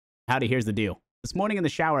Howdy, here's the deal. This morning in the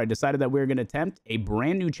shower, I decided that we were going to attempt a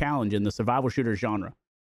brand new challenge in the survival shooter genre.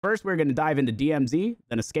 First, we're going to dive into DMZ,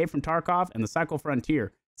 then Escape from Tarkov, and the Cycle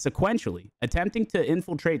Frontier, sequentially, attempting to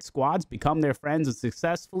infiltrate squads, become their friends, and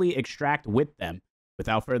successfully extract with them.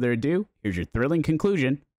 Without further ado, here's your thrilling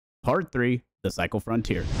conclusion, Part 3, the Cycle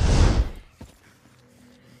Frontier.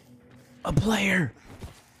 A player!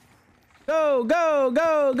 Go, go,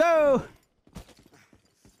 go, go!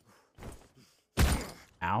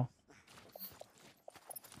 Ow.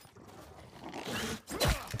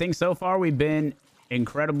 I think so far we've been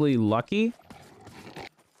incredibly lucky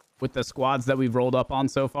with the squads that we've rolled up on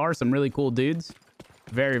so far. Some really cool dudes.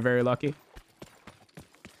 Very, very lucky.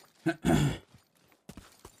 I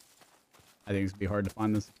think it's gonna be hard to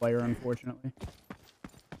find this player, unfortunately. I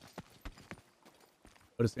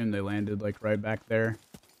would assume they landed like right back there.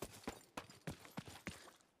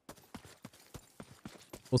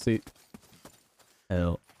 We'll see.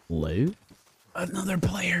 Hello? Another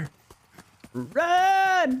player!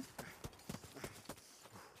 Run!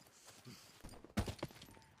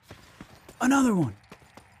 Another one!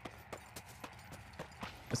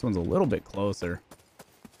 This one's a little bit closer.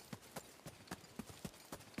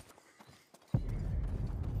 A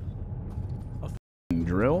f***ing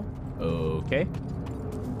drill? Okay.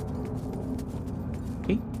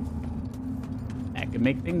 Okay. That could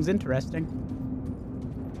make things interesting.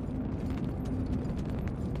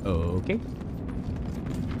 Okay.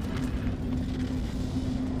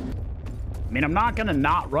 I mean, I'm not gonna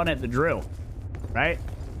not run at the drill, right?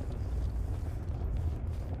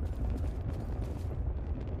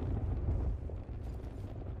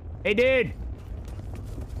 Hey, dude.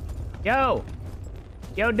 Yo.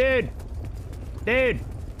 Yo, dude. Dude.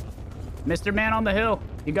 Mr. Man on the Hill.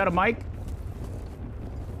 You got a mic?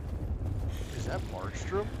 Is that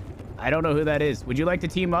Markstrom? I don't know who that is. Would you like to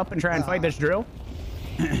team up and try and fight this drill?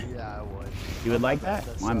 Yeah, I would. You would like that?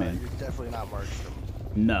 That's, My man. You're definitely not Markstrom.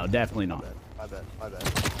 No, definitely not. My bad.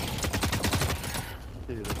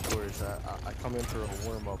 Dude, of course, I come in for a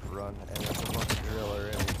warm-up run, and it's a fucking drill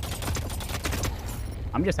already.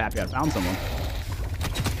 I'm just happy I found someone.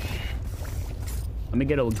 Let me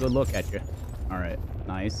get a good look at you. All right.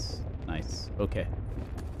 Nice. Nice. Okay.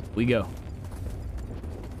 We go.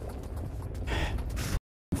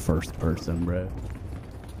 First person, bro.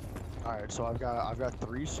 Alright, so I've got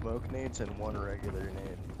 3 smoke nades and 1 regular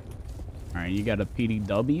nade. Alright, you got a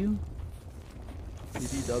PDW?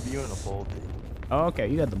 PDW and a bolty. Oh, okay,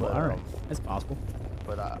 you got the bolt. But, Alright, that's possible.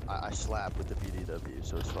 But I slap with the PDW,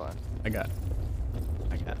 so it's fine. I got.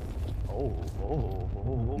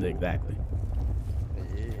 Oh. Exactly.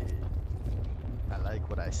 Yeah. I like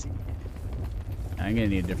what I see. I'm gonna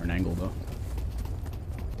need a different angle though.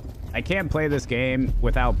 I can't play this game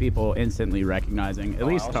without people instantly recognizing. At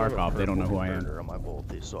least Tarkov, they don't know who I am. On my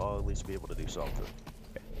bolty, so I'll at least be able to do something.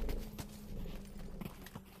 Okay.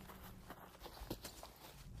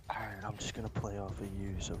 Alright, I'm just gonna play off of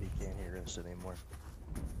you so he can't hear us anymore.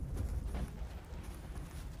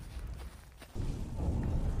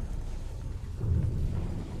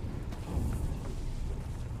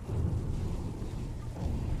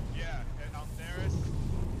 Yeah, and out there is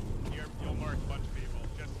you'll mark a bunch of people.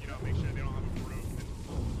 Just, you know, make sure they don't have a roof and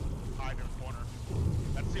hide in a corner.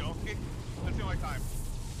 That's the only time.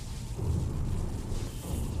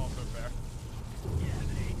 Also fair. Yeah,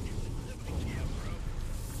 they live in a camp, bro.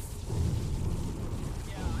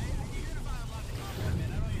 Yeah, you're gonna find a lot of combat, man.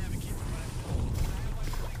 I don't even have a camera, but I have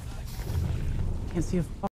like Can't see a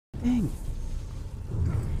fucking thing.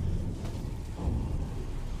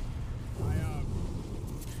 I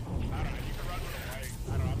don't know, you can run with a light.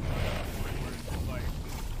 I don't know, it's like,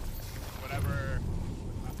 whatever,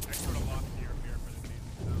 I sort of lost fear for the season,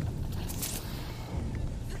 so.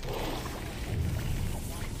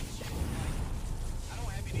 I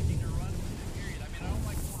don't have anything to run with, period. I mean, I don't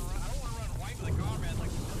want to run white with a comrade,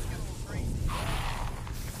 like, let's get a little crazy.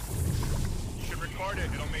 You should record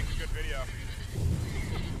it, it'll make a good video.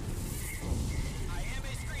 I am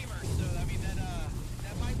a streamer, so, I mean,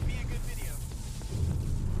 that might be a good video.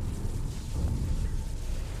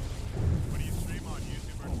 What do you stream on,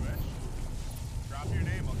 YouTube or Twitch? Drop your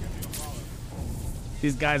name, I'll give you a follow.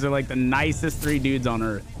 These guys are like the nicest 3 dudes on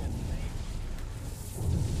earth.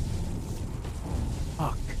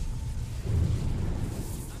 Fuck.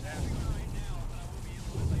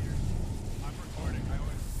 I'm recording. I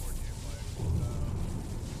always record gameplay.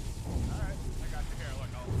 So, alright, I got you here.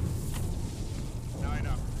 Look, now I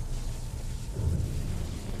know.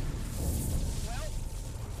 Well,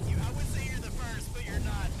 I would say you're the first, but you're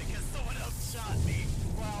not, because someone else shot me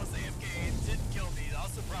while I was AFK and didn't kill me. I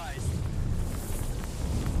was surprised.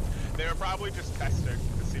 They were probably just testing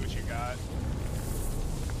to see what you got.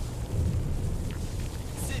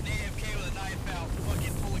 Sitting AFK with a knife out,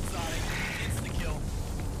 fucking full exotic. Insta kill.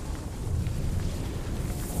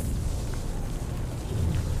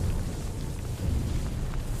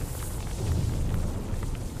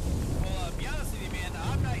 Well, be honest with you, man,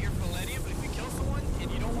 I'm not here for the Ledium, but if you kill someone and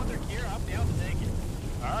you don't want their gear, I'm down to take it.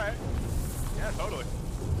 Alright. Yeah, totally.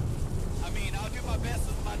 I mean, I'll do my best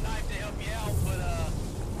with my knife to help you out, but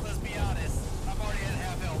let's be honest, I've already had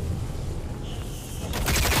half health.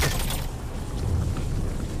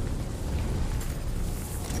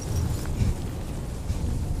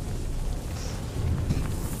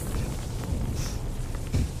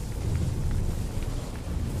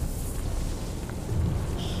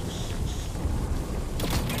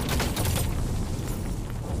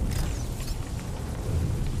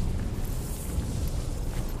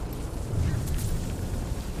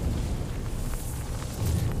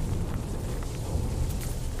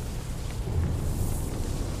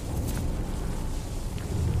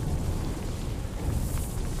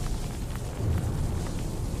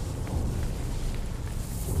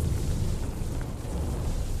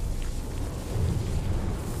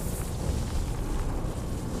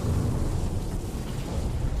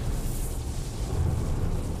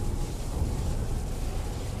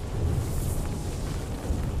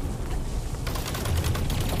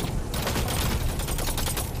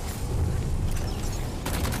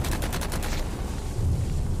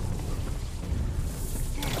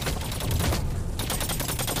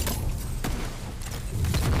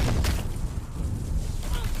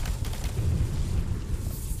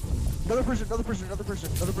 Another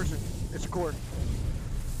person. It's a core.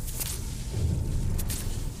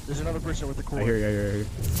 There's another person with the core. I hear you.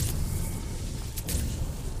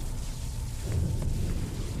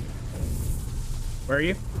 Where are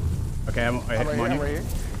you? Okay, I'm right on you. here.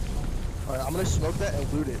 Alright, I'm gonna smoke that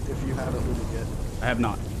and loot it if you haven't looted yet. I have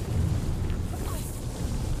not.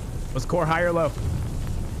 Was core high or low?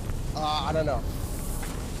 I don't know.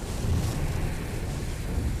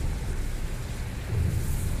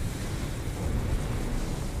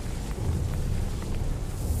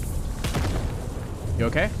 You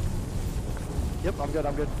okay? Yep, I'm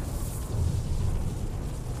good.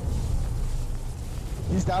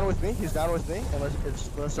 He's down with me.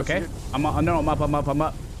 Unless Okay. I'm up.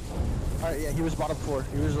 Alright, yeah, he was bottom floor.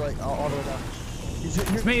 He was like all the way down. He's here.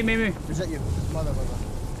 It's me. Is that you? Mother.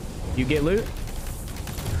 You get loot?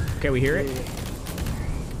 Okay, we hear it. Yeah.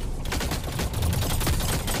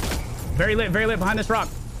 Very lit behind this rock.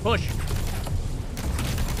 Push.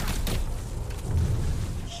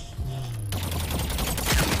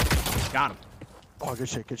 Got him. Oh, good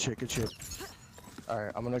shit.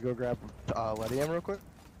 Alright, I'm gonna go grab Ledium real quick.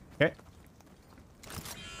 Okay.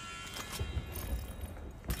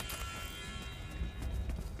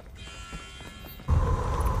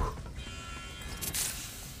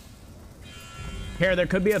 Here, there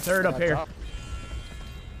could be a third up here. Top.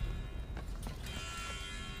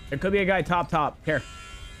 There could be a guy top. Here.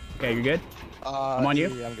 Okay, you're good? I'm on you.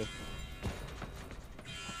 Yeah, I'm good.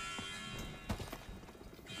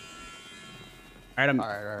 Alright,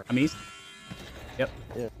 Alright. I'm east. Yep.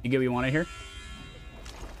 Yeah. You get what you wanted here?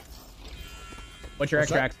 What's your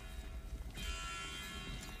What's that? extract?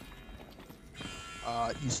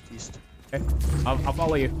 East. Okay. I'll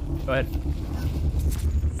follow you. Go ahead.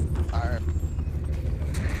 Alright.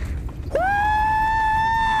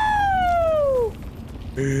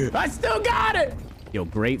 Woo! I still got it! Yo,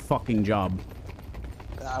 great fucking job.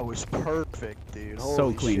 That was perfect, dude. So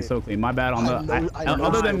Holy clean, shit. so clean. My bad on the. I know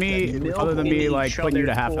other I than me, was other than me, like putting you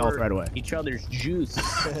to half health for right away. Each other's juice.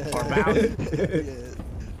 Or bound. Yeah.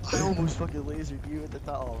 I almost fucking lasered you at the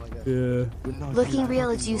top. Oh my god. Yeah. But no, Looking dude, I real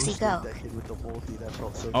fucking juicy, roasted go. That kid with the multi, that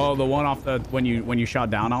felt so Oh, good. the one off the when you shot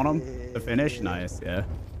down on him, the finish. Yeah. Nice, yeah.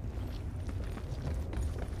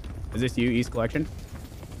 Is this you, East Collection?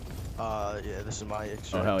 Yeah, this is my Oh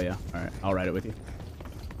extract. hell yeah! All right, I'll ride it with you.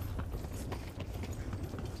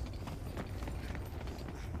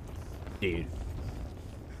 Dude,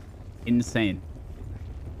 insane.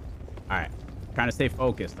 All right, trying to stay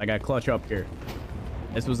focused. I got clutch up here.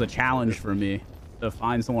 This was a challenge for me to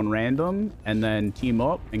find someone random and then team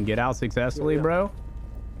up and get out successfully, bro.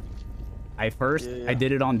 I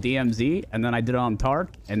did it on DMZ and then I did it on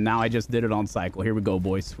Tark and now I just did it on Cycle. Here we go,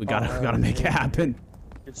 boys. We gotta make it happen.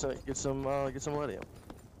 Get some Ledium.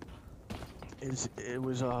 It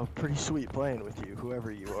was pretty sweet playing with you,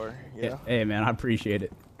 whoever you are. Yeah. Hey man, I appreciate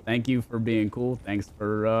it. Thank you for being cool. Thanks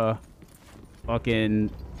for fucking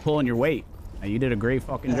pulling your weight. You did a great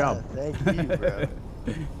fucking job. Thank you, bro.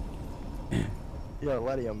 Yo,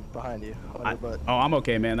 Ledium behind you on your butt. Oh, I'm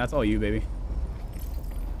okay, man. That's all you, baby.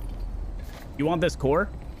 You want this core?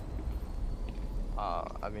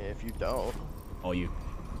 I mean, if you don't. Oh, you.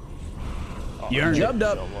 Oh, You earned thank it.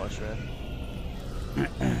 you so much,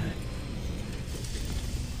 man.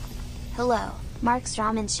 Hello,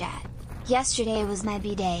 Markstrom in chat. Yesterday was my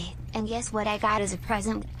B-day, and guess what I got as a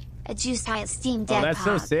present? A juice high Steam Deck. Oh, that's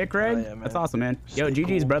so Pod. sick, Craig. Oh, yeah, man. That's awesome, man. Yo, Stay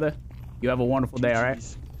GG's, cool. brother. You have a wonderful day, all right?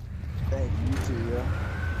 GGs. Thank you, you too,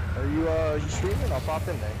 yeah. Are you streaming? I'll pop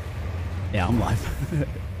in there. Yeah, I'm live.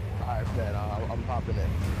 Alright, man, I'm popping in.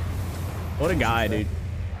 What a guy, dude.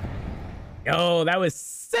 Yo, that was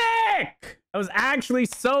sick. That was actually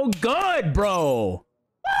so good, bro.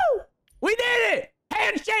 Woo! We did it.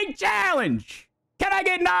 Handshake challenge. Can I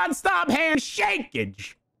get non-stop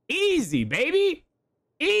handshakeage? Easy, baby.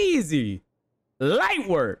 Easy. Light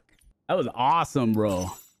work. That was awesome,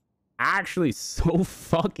 bro. Actually so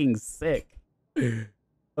fucking sick. Dude,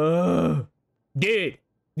 you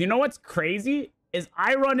know what's crazy? Is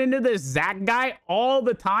I run into this Zach guy all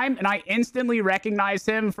the time, and I instantly recognize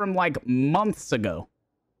him from like months ago.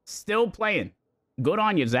 Still playing. Good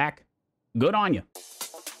on you, Zach. Good on you.